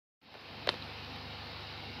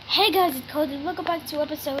Hey guys, it's Code and welcome back to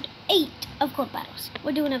episode 8 of Code Battles.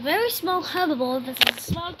 We're doing a very small herbivore versus a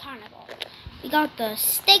small carnivore. We got the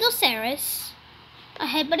stegoceras, a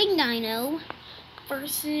headbutting dino,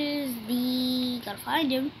 versus the, gotta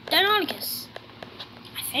find him, deinonychus.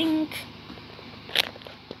 I think.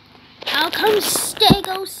 Out comes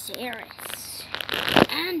stegoceras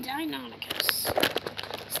and deinonychus.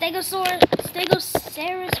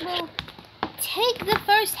 Stegoceras will take the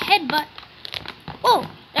first headbutt. Whoa!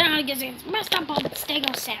 Deinonychus gets messed up on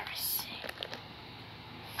stegoceras.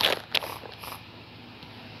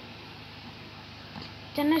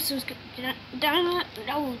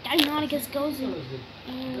 Deinonychus goes in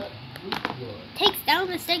and takes down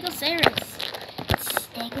the stegoceras.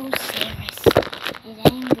 Stegoceras is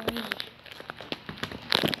angry.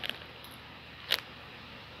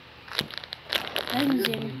 Bends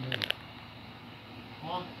him.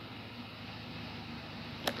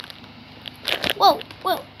 Whoa.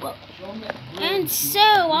 And so,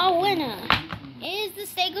 our winner is the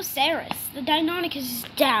stegoceras. The deinonychus is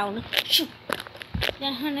down. Shoot. The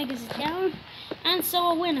deinonychus is down. And so,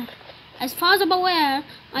 our winner, as far as I'm aware,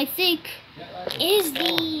 I think, is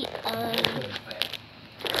the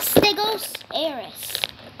stegoceras.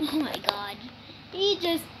 Oh my god.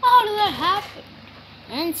 How did that happen?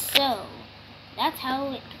 And so, that's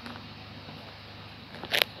how it.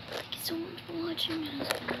 Thank you so much for watching.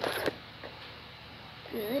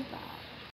 Goodbye.